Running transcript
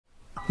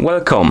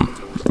Welcome!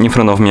 In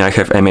front of me I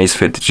have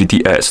Amazfit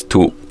GTS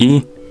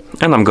 2E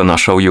and I'm gonna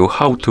show you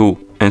how to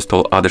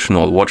install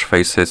additional watch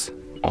faces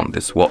on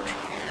this watch.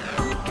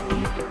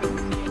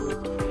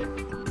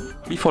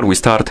 Before we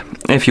start,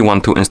 if you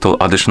want to install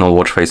additional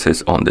watch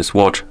faces on this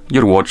watch,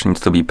 your watch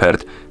needs to be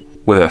paired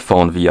with a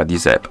phone via the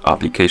Zepp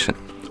application.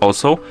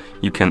 Also,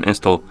 you can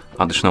install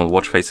additional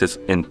watch faces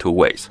in two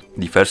ways.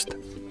 The first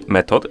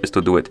method is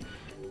to do it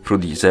through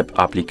the Zepp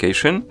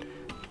application,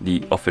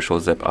 the official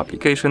Zepp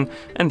application,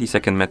 and the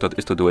second method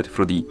is to do it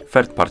through the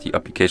third-party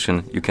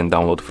application you can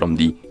download from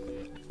the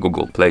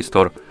Google Play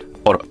Store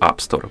or App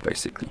Store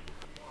basically.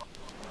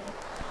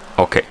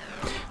 Okay,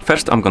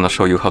 first I'm gonna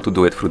show you how to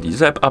do it through the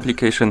Zepp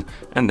application,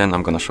 and then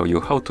I'm gonna show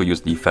you how to use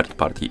the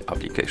third-party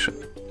application.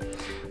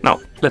 Now,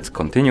 let's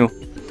continue.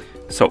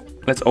 So,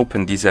 let's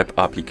open the Zepp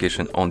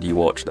application on the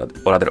watch, or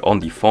rather on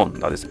the phone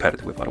that is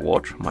paired with our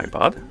watch, my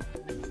bad.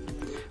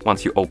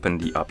 Once you open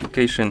the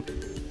application,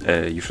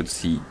 you should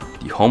see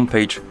the home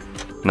page.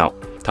 Now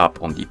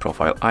tap on the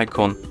profile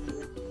icon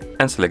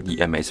and select the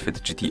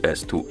Amazfit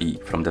GTS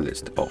 2E from the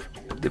list of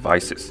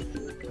devices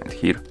right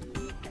here.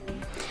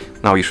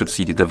 Now you should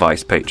see the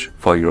device page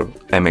for your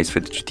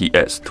Amazfit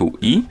GTS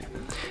 2E,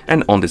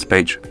 and on this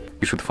page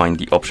you should find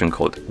the option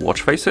called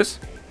watch faces.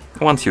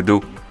 Once you do,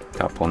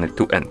 tap on it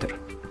to enter,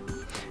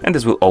 and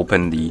this will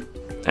open the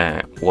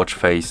watch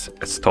face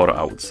store.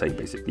 I would say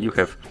basically you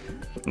have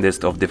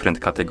list of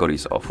different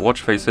categories of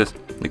watch faces.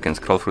 You can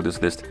scroll through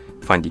this list,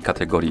 find the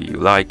category you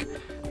like,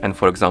 and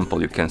for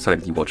example you can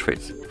select the watch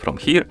face from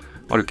here,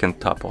 or you can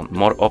tap on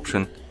more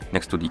option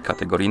next to the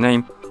category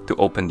name to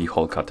open the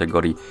whole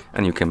category,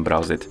 and you can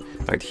browse it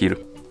right here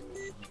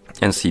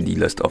and see the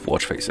list of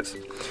watch faces.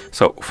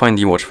 So find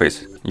the watch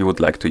face you would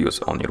like to use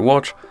on your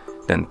watch,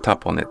 then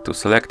tap on it to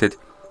select it,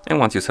 and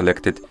once you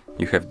select it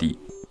you have the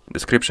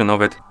description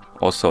of it,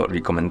 also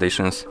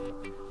recommendations,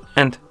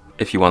 and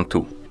if you want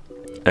to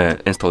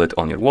install it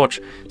on your watch,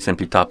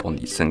 simply tap on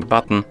the sync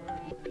button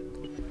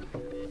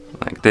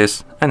like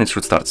this, and it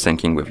should start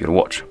syncing with your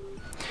watch.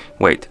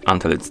 Wait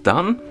until it's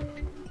done,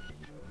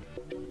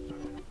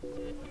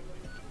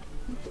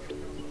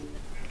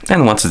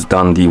 and once it's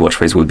done, the watch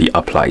face will be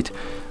applied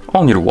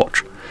on your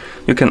watch.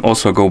 You can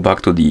also go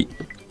back to the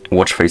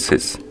watch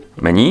faces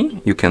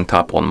menu. You can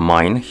tap on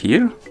mine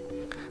here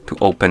to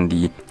open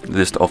the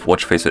list of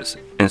watch faces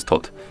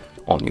installed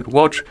on your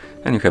watch,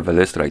 and you have a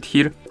list right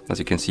here. As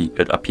you can see,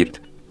 it appeared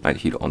right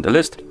here on the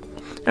list,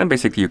 and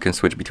basically you can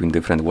switch between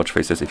different watch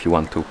faces if you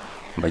want to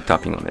by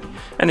tapping on it.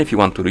 And if you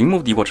want to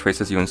remove the watch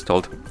faces you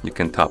installed, you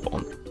can tap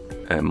on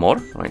more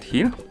right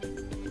here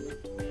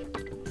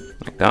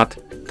like that,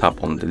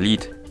 tap on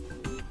delete,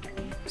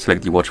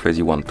 select the watch face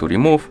you want to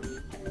remove,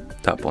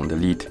 tap on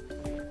delete,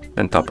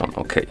 then tap on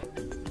OK,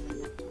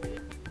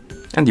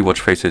 and the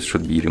watch faces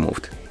should be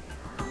removed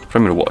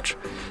from your watch.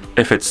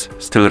 If it's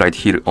still right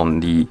here on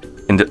the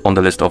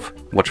list of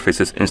watch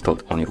faces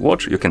installed on your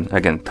watch, you can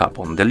again tap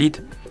on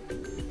delete,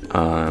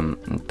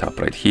 tap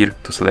right here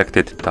to select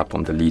it, tap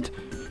on delete,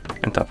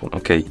 and tap on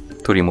OK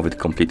to remove it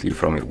completely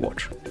from your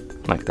watch,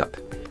 like that.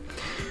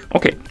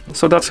 Okay,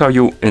 so that's how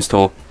you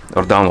install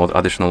or download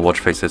additional watch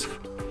faces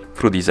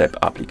through the Zepp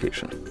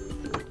application.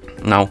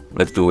 Now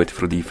let's do it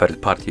through the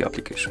third-party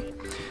application.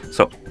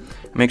 So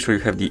make sure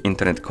you have the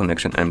internet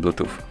connection and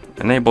Bluetooth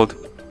enabled.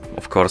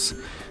 Of course,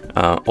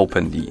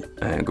 open the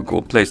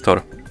Google Play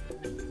Store,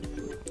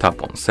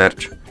 tap on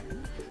search.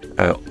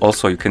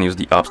 Also you can use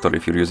the App Store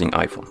if you're using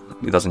iPhone.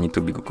 It doesn't need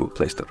to be Google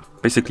Play Store.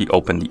 Basically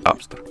open the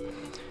App Store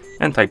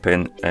and type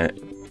in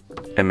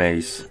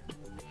Amazfit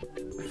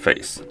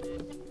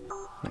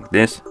like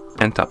this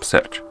and tap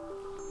search,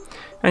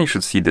 and you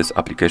should see this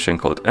application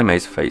called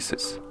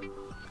Amazfaces.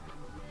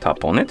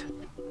 Tap on it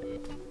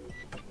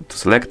to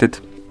select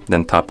it,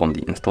 then tap on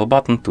the install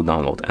button to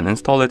download and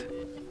install it.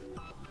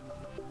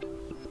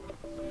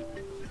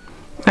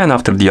 And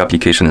after the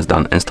application is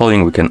done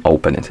installing, we can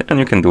open it, and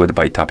you can do it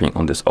by tapping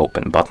on this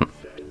open button.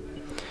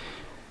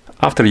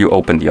 After you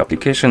open the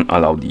application,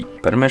 allow the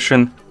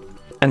permission,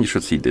 and you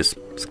should see this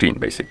screen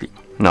basically.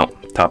 Now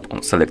tap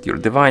on select your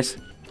device.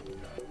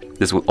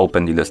 This will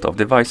open the list of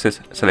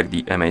devices. Select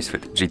the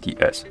Amazfit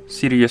GTS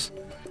series,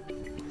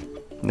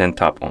 then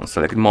tap on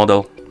select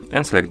model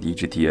and select the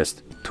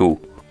GTS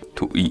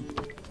 2E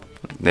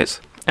like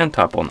this, and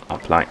tap on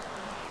apply.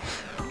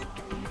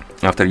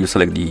 After you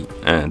select the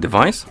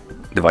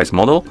device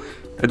model,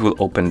 it will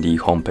open the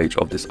home page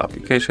of this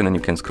application, and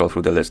you can scroll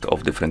through the list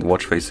of different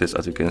watch faces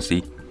as you can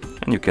see,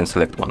 and you can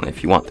select one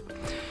if you want.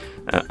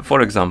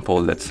 For example,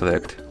 let's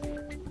select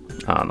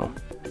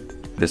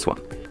this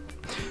one.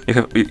 You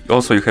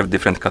have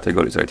different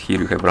categories right here.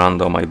 You have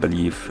random, I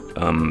believe,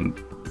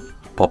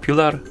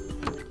 popular,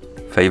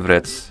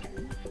 favorites,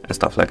 and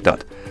stuff like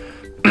that.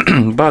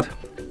 But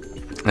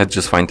let's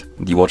just find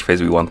the watch face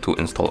we want to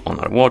install on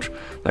our watch.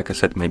 Like I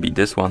said, maybe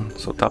this one,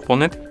 so tap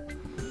on it.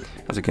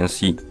 As you can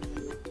see,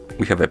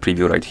 we have a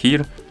preview right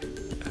here,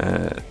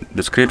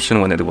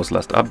 description, when it was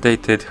last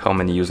updated, how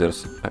many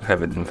users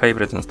have it in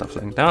favorites and stuff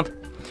like that.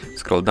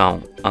 Scroll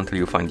down until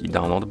you find the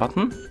download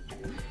button,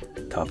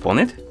 tap on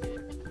it,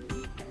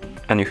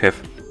 and you have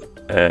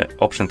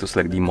option to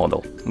select the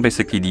model,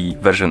 basically the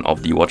version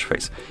of the watch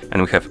face.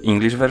 And we have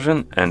English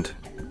version and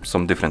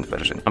some different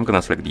version. I'm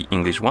gonna select the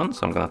English one,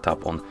 so I'm gonna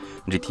tap on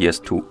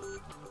GTS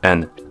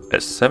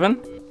 2NS7,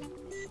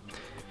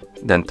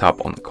 then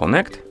tap on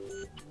connect,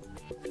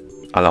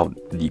 allow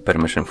the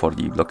permission for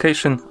the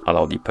location,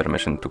 allow the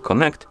permission to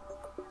connect,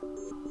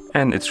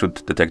 and it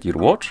should detect your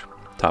watch.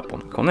 Tap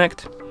on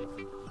connect,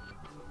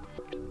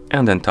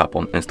 and then tap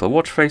on install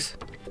watch face,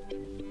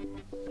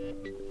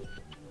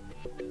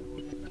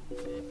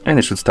 and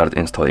it should start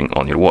installing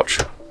on your watch.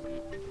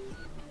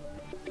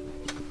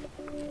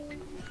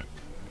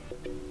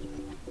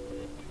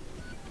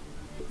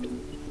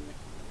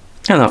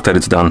 And after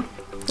it's done,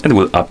 it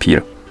will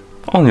appear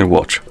on your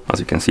watch. As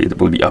you can see, it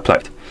will be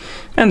applied.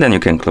 And then you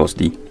can close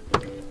the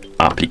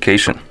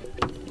application.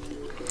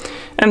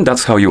 And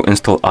that's how you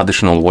install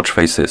additional watch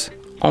faces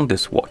on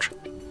this watch.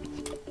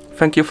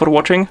 Thank you for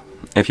watching.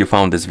 If you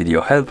found this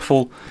video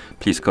helpful,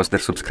 please consider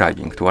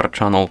subscribing to our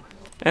channel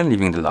and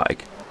leaving the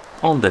like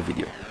on the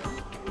video.